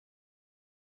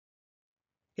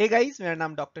Hey guys, मेरा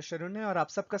नाम doctor Sharun है और आप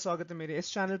सबका स्वागत है मेरे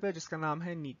इस चैनल पर जिसका नाम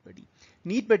है नीट बडी।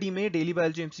 नीट बडी में डेली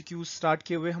बायोलॉजी एमसीक्यूज स्टार्ट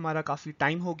किए हुए हमारा काफी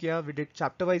टाइम हो गया। We did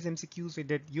chapter wise MCQs, we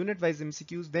did unit wise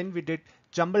MCQs, then we did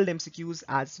jumbled MCQs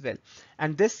as well.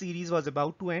 And this series was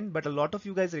about to end, but a lot of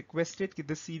you guys requested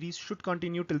that this series should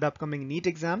continue till the upcoming NEET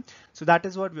exam. So that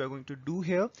is what we are going to do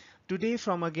here. Today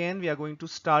from again, we are going to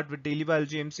start with daily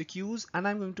biology MCQs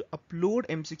and I'm going to upload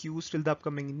MCQs till the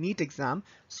upcoming NEET exam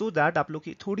so that आप लोग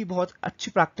की थोड़ी बहुत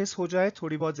अच्छी practice हो जाए,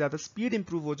 थोड़ी बहुत ज़्यादा स्पीड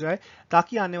इंप्रूव हो जाए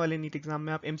ताकि आने वाले नीट एग्जाम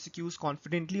में आप MCQs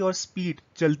कॉन्फिडेंटली और स्पीड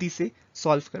जल्दी से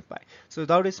सॉल्व कर पाए. So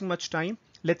without wasting much time,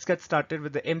 let's get started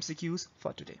with the MCQs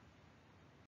for today.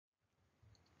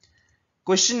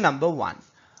 Question number 1.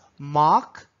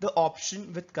 Mark the option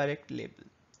with correct label.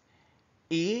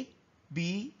 A, B,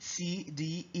 C, D,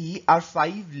 E are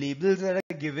 5 labels that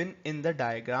are given in the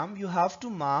diagram. You have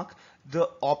to mark the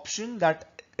option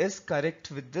that is correct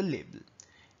with the label.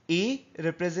 A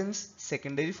represents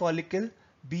secondary follicle,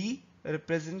 B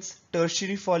represents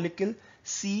tertiary follicle,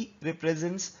 C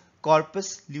represents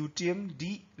corpus luteum,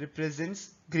 D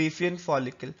represents Graafian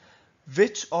follicle.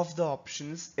 Which of the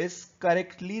options is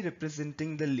correctly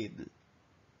representing the label?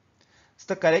 So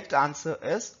the correct answer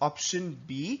is option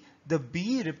B. The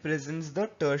B represents the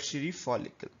tertiary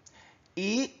follicle.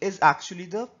 A is actually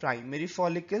the primary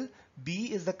follicle. B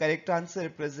is the correct answer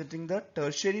representing the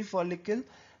tertiary follicle.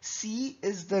 C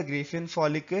is the Graafian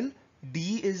follicle. D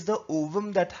is the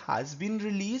ovum that has been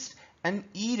released. And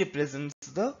E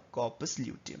represents the corpus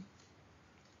luteum.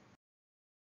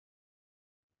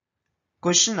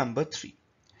 Question number 3.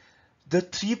 The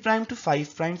 3' to 5'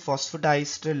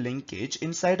 phosphodiester linkage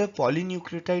inside a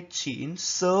polynucleotide chain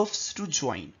serves to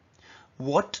join.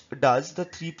 What does the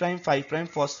 3'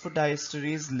 5'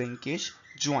 phosphodiesterase linkage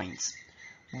joins?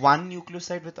 One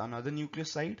nucleoside with another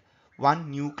nucleoside, one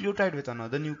nucleotide with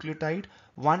another nucleotide,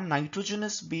 one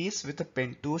nitrogenous base with a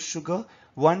pentose sugar,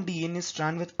 one DNA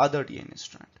strand with other DNA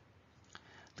strand.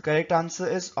 The correct answer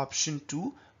is option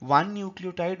 2, one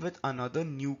nucleotide with another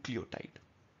nucleotide.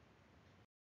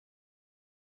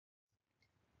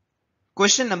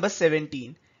 Question number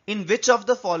 17. In which of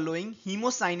the following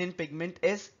hemocyanin pigment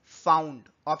is found?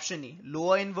 Option A,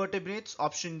 lower invertebrates.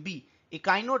 Option B,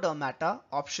 echinodermata.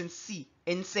 Option C,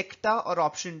 insecta. Or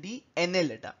option D,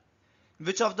 annelida.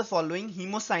 Which of the following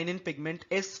hemocyanin pigment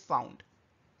is found?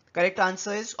 Correct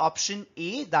answer is option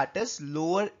A, that is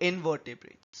lower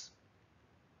invertebrates.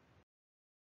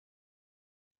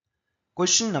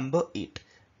 Question number 8.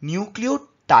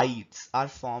 Nucleotides are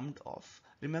formed of.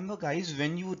 Remember guys,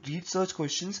 when you read such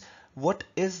questions, what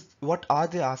are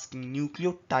they asking?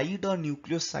 Nucleotide or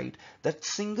nucleoside? That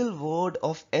single word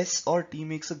of S or T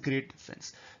makes a great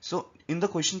difference. So in the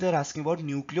question they're asking about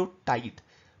nucleotide.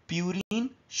 Purine,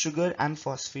 sugar and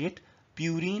phosphate.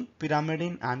 Purine,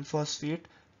 pyrimidine and phosphate.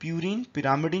 Purine,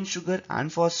 pyrimidine, sugar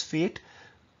and phosphate.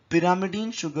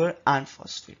 Pyrimidine, sugar and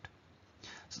phosphate.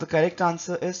 So the correct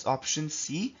answer is option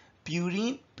C,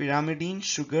 purine, pyrimidine,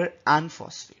 sugar and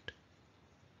phosphate.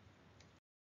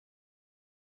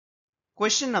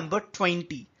 Question number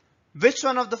 20. Which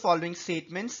one of the following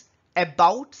statements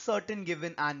about certain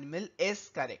given animal is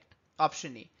correct?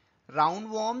 Option A,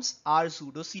 roundworms are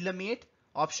pseudocoelomate.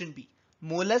 Option B,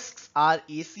 mollusks are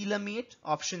acoelomate.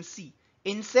 Option C,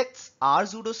 insects are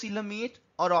pseudocoelomate.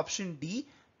 Or option D,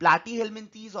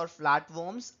 platyhelminthes or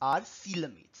flatworms are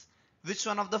coelomates. Which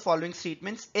one of the following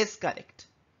statements is correct?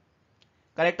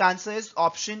 Correct answer is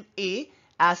option A.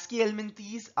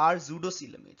 Aschelminthes are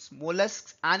pseudocoelomates.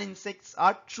 Mollusks and insects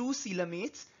are true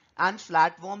coelomates, and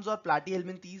flatworms or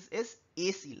platyhelminthes is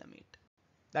acoelomate.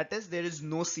 That is, there is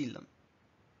no coelom.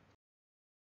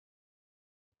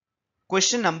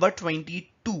 Question number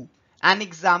 22. An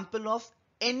example of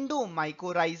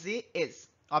endomycorrhizae is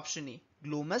option A,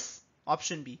 glomus.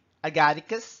 Option B,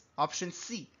 agaricus. Option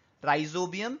C,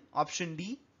 rhizobium. Option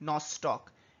D, nostoc.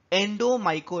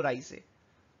 Endomycorrhizae.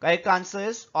 Correct answer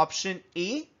is option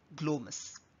A,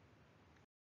 glomus.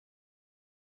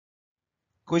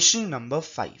 Question number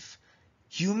 5.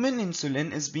 Human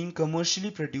insulin is being commercially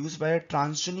produced by a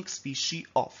transgenic species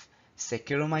of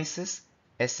Saccharomyces,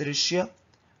 Escherichia,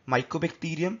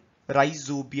 Mycobacterium,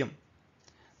 Rhizobium.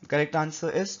 The correct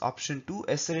answer is option 2,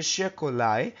 Escherichia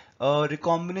coli. A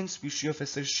recombinant species of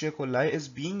Escherichia coli is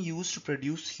being used to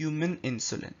produce human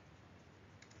insulin.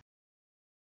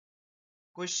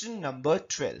 Question number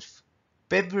 12.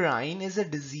 Pebrine is a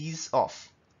disease of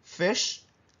fish,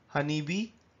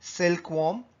 honeybee,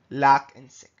 silkworm, lac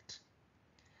insect.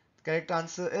 The correct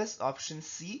answer is option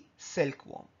C,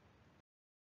 silkworm.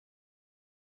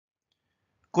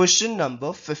 Question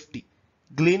number 50.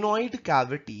 Glenoid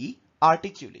cavity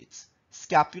articulates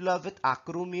scapula with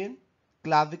acromion,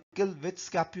 clavicle with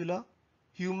scapula,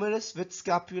 humerus with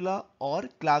scapula, or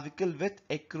clavicle with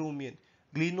acromion,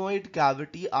 glenoid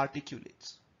cavity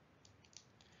articulates?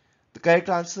 The correct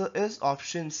answer is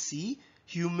option C,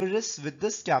 humerus with the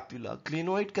scapula.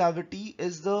 Glenoid cavity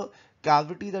is the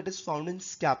cavity that is found in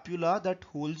scapula that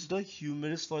holds the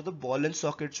humerus for the ball and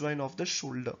socket joint of the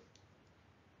shoulder.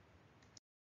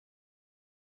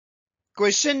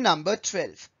 Question number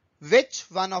 12. Which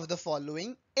one of the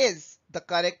following is the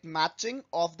correct matching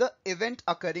of the event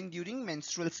occurring during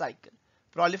menstrual cycle?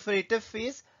 Proliferative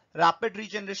phase, rapid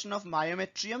regeneration of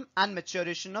myometrium and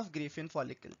maturation of Graafian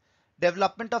follicle.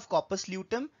 Development of corpus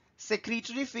luteum,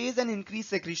 secretory phase and increased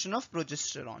secretion of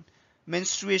progesterone.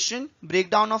 Menstruation,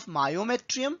 breakdown of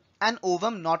myometrium and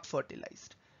ovum not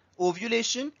fertilized.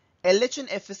 Ovulation, LH and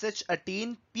FSH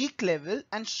attain peak level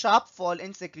and sharp fall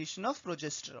in secretion of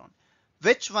progesterone.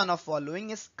 Which one of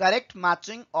following is correct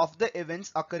matching of the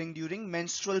events occurring during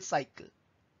menstrual cycle?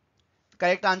 The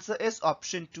correct answer is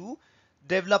option 2.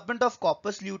 Development of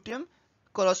corpus luteum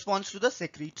corresponds to the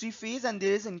secretory phase and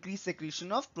there is increased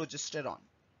secretion of progesterone.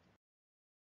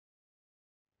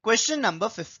 Question number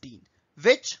 15.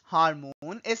 Which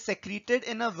hormone is secreted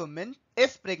in a woman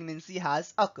if pregnancy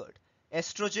has occurred?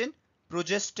 Estrogen,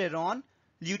 progesterone,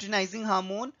 luteinizing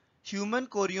hormone, human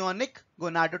chorionic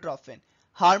gonadotrophin.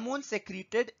 Hormone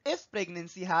secreted if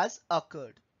pregnancy has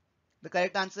occurred. The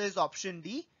correct answer is option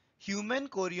D, human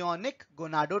chorionic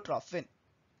gonadotrophin.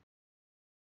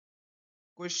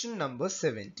 Question number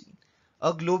 17.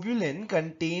 A globulin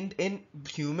contained in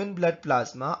human blood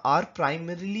plasma are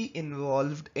primarily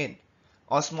involved in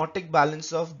osmotic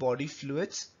balance of body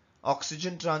fluids,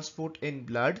 oxygen transport in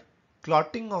blood,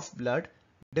 clotting of blood,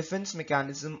 defense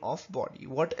mechanism of body.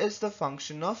 What is the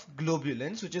function of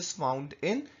globulins which is found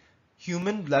in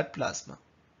human blood plasma?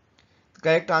 The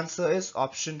correct answer is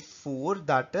option 4,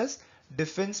 that is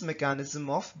defense mechanism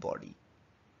of body.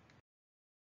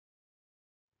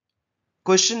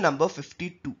 Question number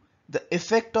 52. The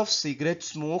effect of cigarette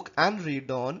smoke and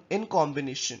radon in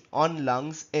combination on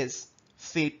lungs is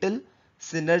fatal,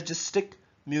 synergistic,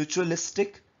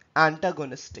 mutualistic,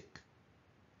 antagonistic.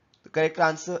 The correct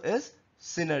answer is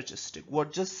synergistic.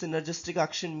 What does synergistic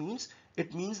action means?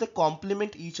 It means they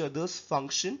complement each other's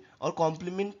function or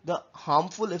complement the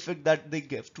harmful effect that they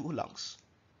give to lungs.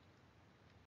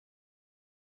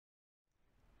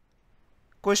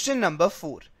 Question number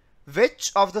 4.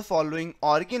 Which of the following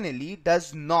organelle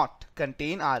does not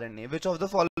contain RNA? Which of the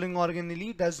following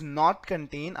organelle does not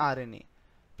contain RNA?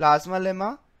 Plasma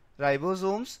lemma,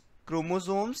 ribosomes,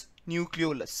 chromosomes,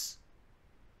 nucleolus.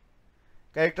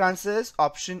 Correct answer is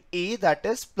option A, that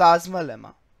is plasma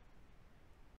lemma.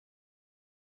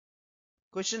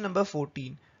 Question number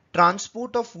 14.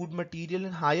 Transport of food material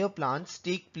in higher plants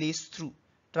take place through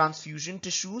transfusion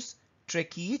tissues,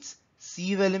 tracheids,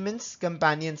 sieve elements,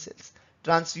 companion cells.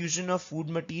 Transfusion of food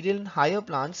material in higher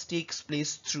plants takes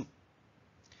place through.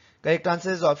 Correct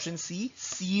answer is option C,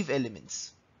 sieve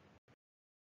elements.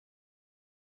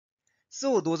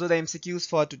 So those are the MCQs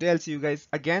for today. I'll see you guys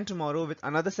again tomorrow with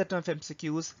another set of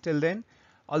MCQs. Till then,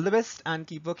 all the best and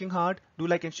keep working hard. Do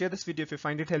like and share this video if you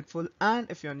find it helpful.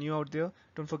 And if you're new out there,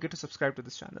 don't forget to subscribe to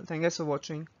this channel. Thank you guys for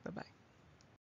watching. Bye bye.